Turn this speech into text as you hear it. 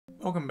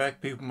Welcome back,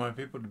 people, my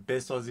people, to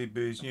Best Aussie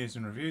Booze News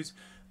and Reviews.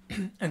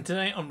 And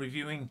today I'm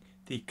reviewing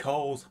the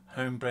Coles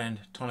home brand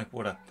tonic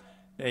water.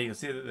 Now you'll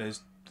see that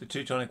there's the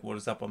two tonic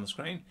waters up on the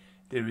screen.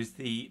 There is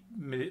the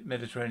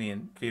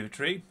Mediterranean Fever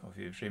Tree, or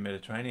Fever Tree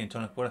Mediterranean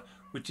tonic water,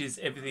 which is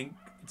everything.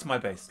 It's my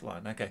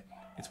baseline, okay?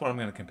 It's what I'm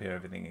going to compare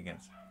everything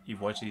against.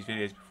 You've watched these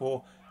videos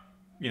before,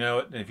 you know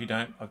it, and if you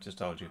don't, I've just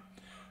told you.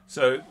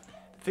 So,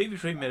 Fever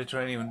Tree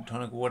Mediterranean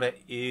tonic water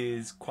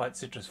is quite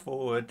citrus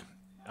forward,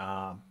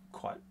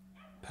 quite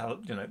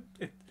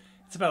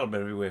it's available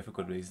everywhere for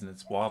good reason.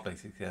 It's wildly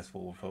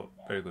successful for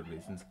very good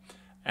reasons.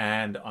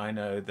 And I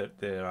know that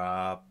there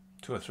are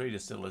 2 or 3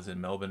 distillers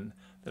in Melbourne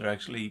that are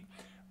actually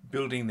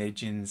building their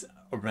gins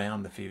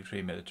around the Fever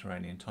Tree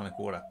Mediterranean tonic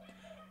water.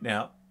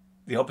 Now,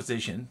 the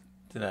opposition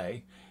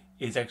today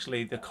is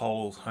actually the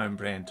Coles home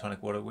brand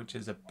tonic water, which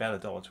is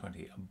about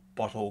 $1.20 a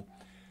bottle.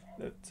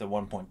 It's a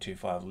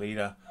 1.25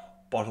 litre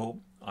bottle.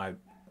 I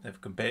have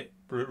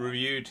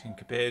reviewed and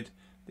compared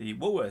the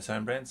Woolworths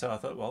home brand, so I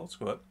thought, well,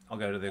 screw it, I'll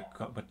go to the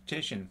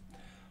competition.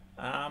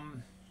 Now,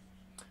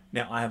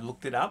 I have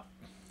looked it up.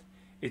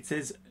 It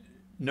says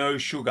no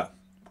sugar,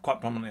 quite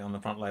prominently on the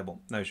front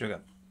label, no sugar.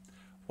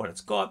 What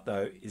it's got,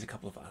 though, is a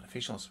couple of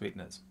artificial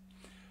sweeteners,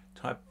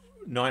 type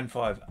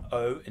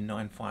 950 and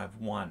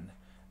 951,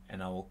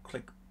 and I will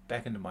click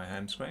back into my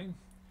home screen.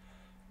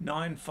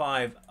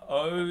 950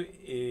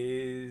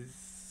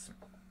 is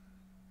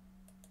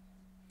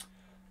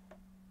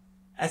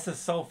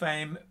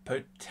acesulfame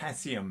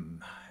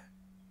potassium.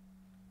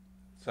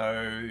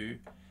 So,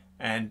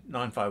 and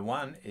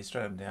 951 is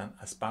straight up and down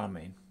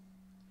aspartame.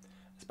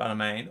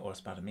 Aspartame or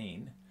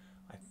aspartamine,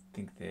 I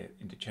think they're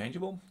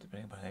interchangeable,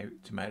 depending on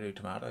tomato,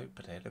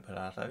 potato.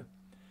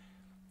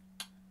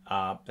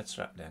 That's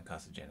straight up and down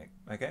carcinogenic.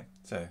 Okay,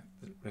 so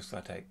the risks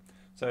I take.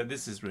 So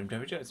this is room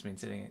temperature. It's been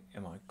sitting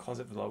in my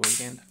closet for the whole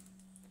weekend,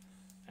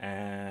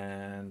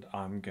 and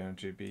I'm going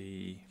to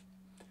be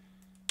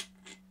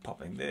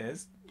popping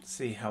this,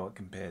 see how it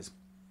compares,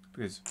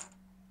 because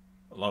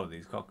a lot of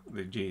these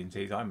the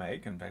G&Ts I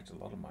make, in fact a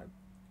lot of my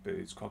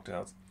booze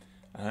cocktails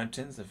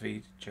tends to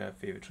feature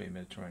Fever Tree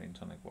Mediterranean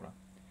tonic water.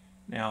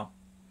 Now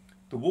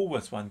the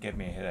Woolworths one gave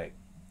me a headache,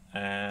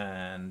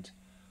 and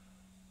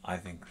I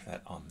think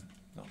that I'm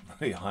not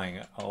really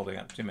holding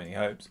up too many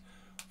hopes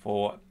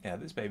for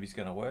this baby's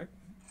going to work,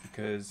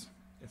 because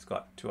it's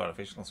got 2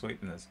 artificial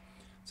sweeteners.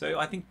 So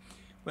I think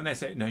when they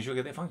say no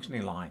sugar, they're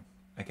functionally lying.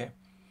 Okay,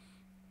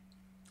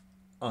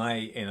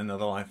 I, in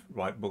another life,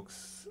 write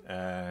books,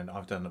 and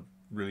I've done a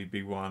really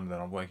big one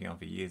that I'm working on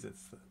for years.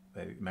 It's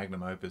the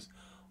magnum opus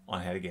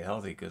on how to get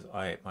healthy, because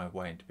I ate my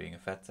way into being a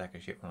fat sack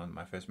of shit when I was in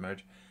my first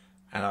marriage,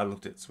 and I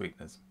looked at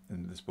sweeteners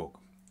in this book,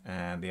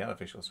 and the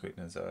artificial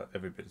sweeteners are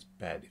every bit as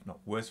bad, if not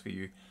worse for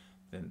you,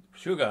 than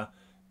sugar,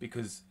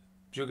 because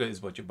sugar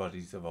is what your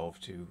body's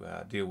evolved to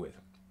deal with.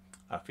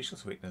 Artificial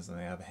sweeteners, on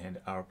the other hand,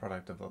 are a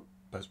product of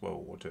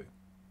post-World War II.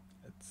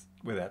 It's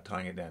without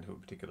tying it down to a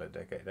particular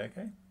decade,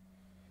 okay?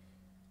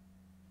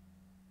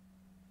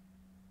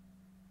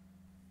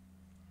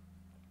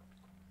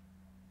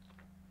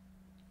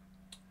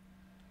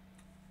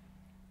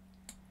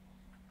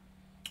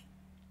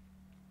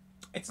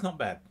 It's not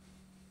bad.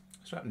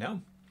 It's right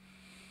now.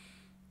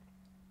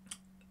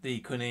 The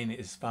quinine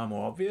is far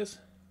more obvious.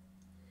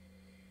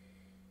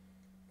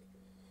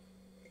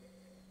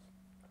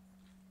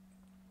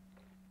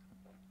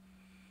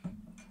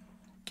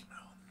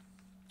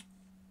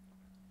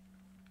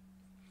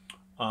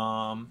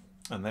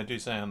 And they do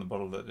say on the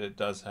bottle that it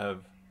does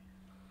have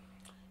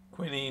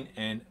quinine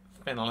and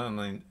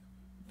phenylalanine,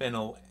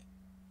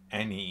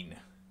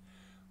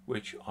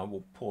 which I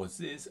will pause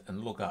this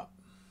and look up.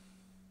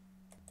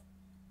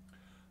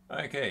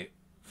 Okay,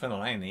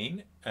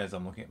 phenylalanine, as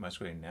I'm looking at my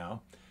screen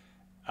now,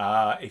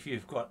 if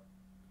you've got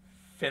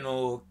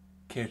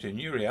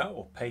phenylketonuria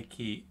or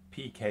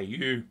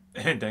PKU,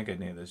 don't get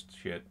near this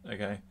shit,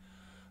 okay?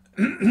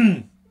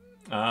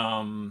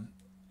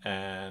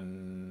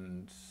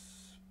 And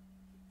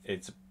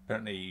it's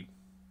apparently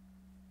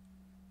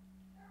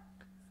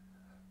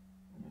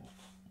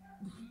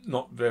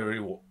not very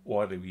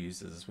widely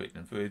used as a sweetener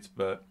in foods,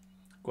 but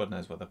God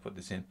knows what they put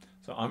this in.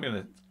 So I'm going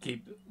to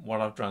keep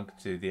what I've drunk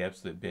to the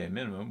absolute bare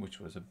minimum, which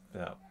was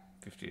about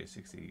 50 or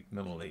 60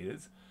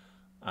 milliliters.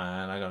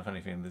 And I got a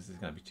funny feeling this is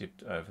going to be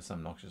tipped over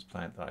some noxious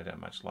plant that I don't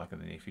much like in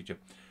the near future.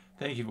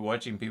 Thank you for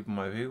watching, people,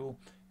 my people.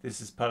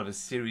 This is part of a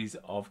series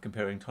of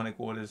comparing tonic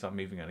waters. I'm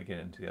even going to get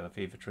into the other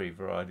Fever Tree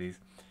varieties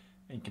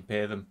and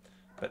compare them.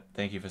 But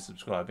thank you for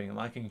subscribing,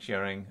 liking,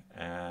 sharing,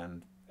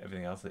 and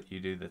everything else that you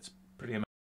do that's pretty amazing.